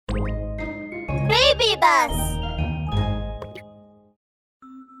Baby Bus!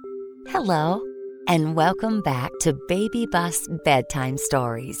 Hello, and welcome back to Baby Bus Bedtime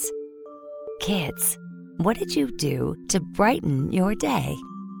Stories. Kids, what did you do to brighten your day?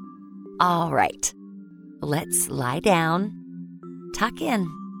 All right, let's lie down, tuck in,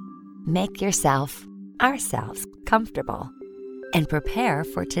 make yourself, ourselves, comfortable, and prepare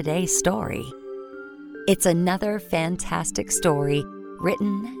for today's story. It's another fantastic story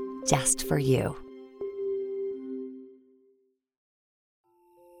written just for you.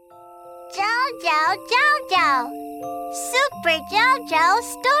 Jojo, Jojo! Super Jojo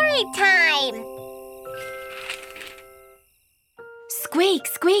story time! Squeak,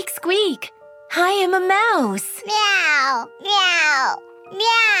 squeak, squeak! I am a mouse. Meow, meow,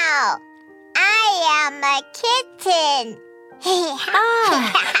 meow! I am a kitten!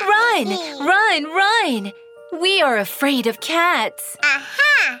 Run, run! We are afraid of cats.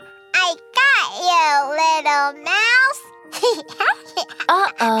 Aha! I got you, little mouse!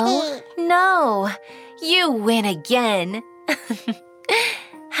 Uh-oh. No, you win again.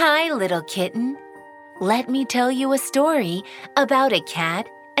 Hi, little kitten. Let me tell you a story about a cat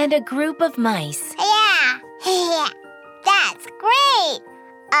and a group of mice. Yeah, that's great!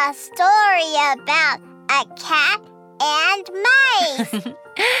 A story about a cat and mice!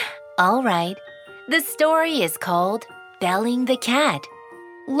 All right. The story is called Belling the Cat.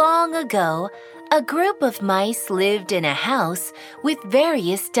 Long ago, a group of mice lived in a house with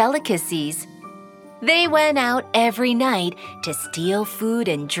various delicacies. They went out every night to steal food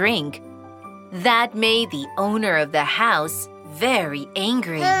and drink. That made the owner of the house very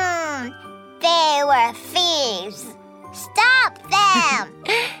angry. They were thieves! Stop them!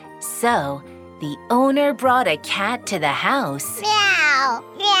 So, the owner brought a cat to the house. Meow,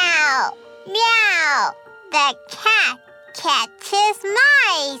 meow, meow! The cat catches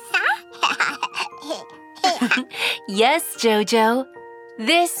mice! Yes, Jojo.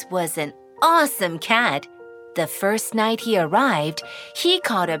 This was an awesome cat. The first night he arrived, he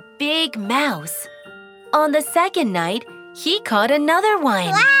caught a big mouse. On the second night, he caught another one.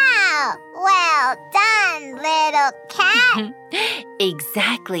 Wow! Well done, little cat!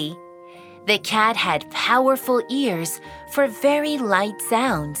 Exactly. The cat had powerful ears for very light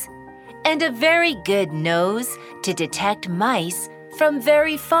sounds and a very good nose to detect mice from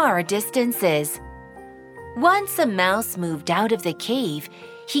very far distances. Once a mouse moved out of the cave,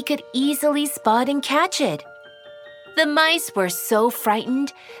 he could easily spot and catch it. The mice were so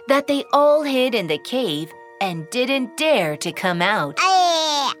frightened that they all hid in the cave and didn't dare to come out.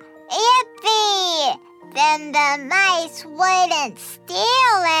 Yippee! Then the mice wouldn't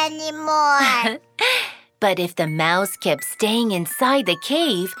steal anymore. But if the mouse kept staying inside the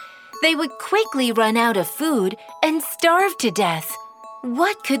cave, they would quickly run out of food and starve to death.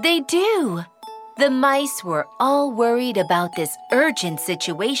 What could they do? The mice were all worried about this urgent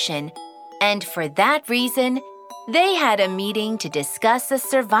situation, and for that reason, they had a meeting to discuss a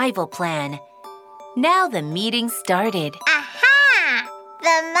survival plan. Now the meeting started. Aha!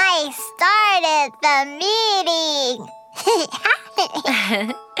 The mice started the meeting!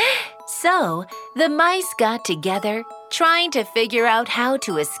 So, the mice got together, trying to figure out how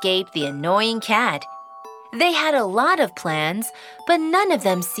to escape the annoying cat. They had a lot of plans, but none of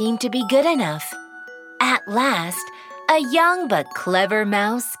them seemed to be good enough. At last, a young but clever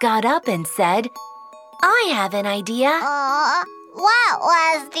mouse got up and said, "I have an idea." What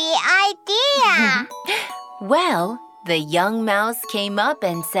was the idea? Well, the young mouse came up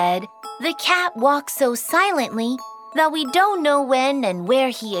and said, "The cat walks so silently that we don't know when and where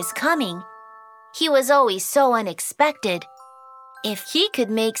he is coming. He was always so unexpected. If he could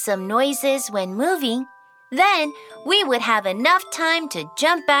make some noises when moving, then we would have enough time to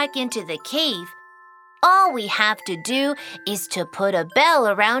jump back into the cave. All we have to do is to put a bell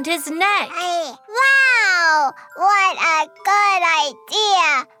around his neck." Wow! What a good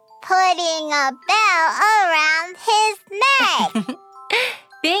idea! Putting a bell around his neck!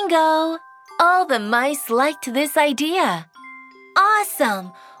 Bingo! All the mice liked this idea.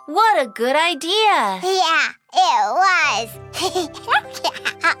 Awesome! What a good idea! Yeah, it was!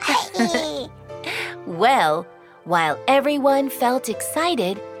 Well, while everyone felt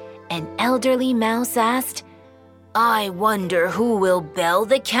excited, an elderly mouse asked, "I wonder who will bell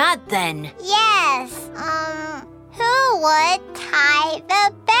the cat then?" Yes, who would tie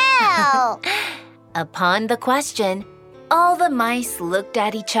the bell? Upon the question, all the mice looked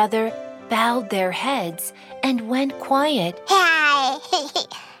at each other, bowed their heads, and went quiet.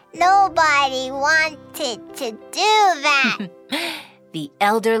 Nobody wanted to do that. The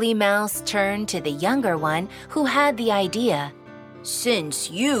elderly mouse turned to the younger one who had the idea.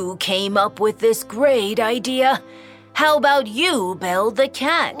 Since you came up with this great idea, how about you build the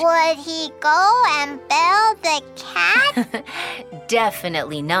cat? Would he go and build the cat?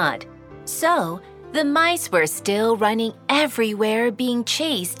 Definitely not. So, the mice were still running everywhere being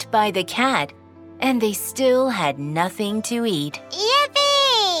chased by the cat, and they still had nothing to eat.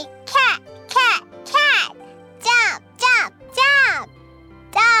 Yippee! Cat, cat, cat! Jump, jump, jump!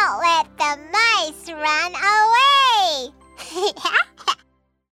 Don't let the mice run away!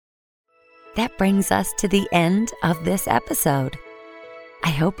 That brings us to the end of this episode. I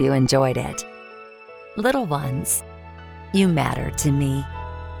hope you enjoyed it. Little ones, you matter to me.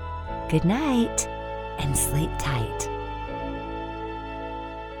 Good night and sleep tight.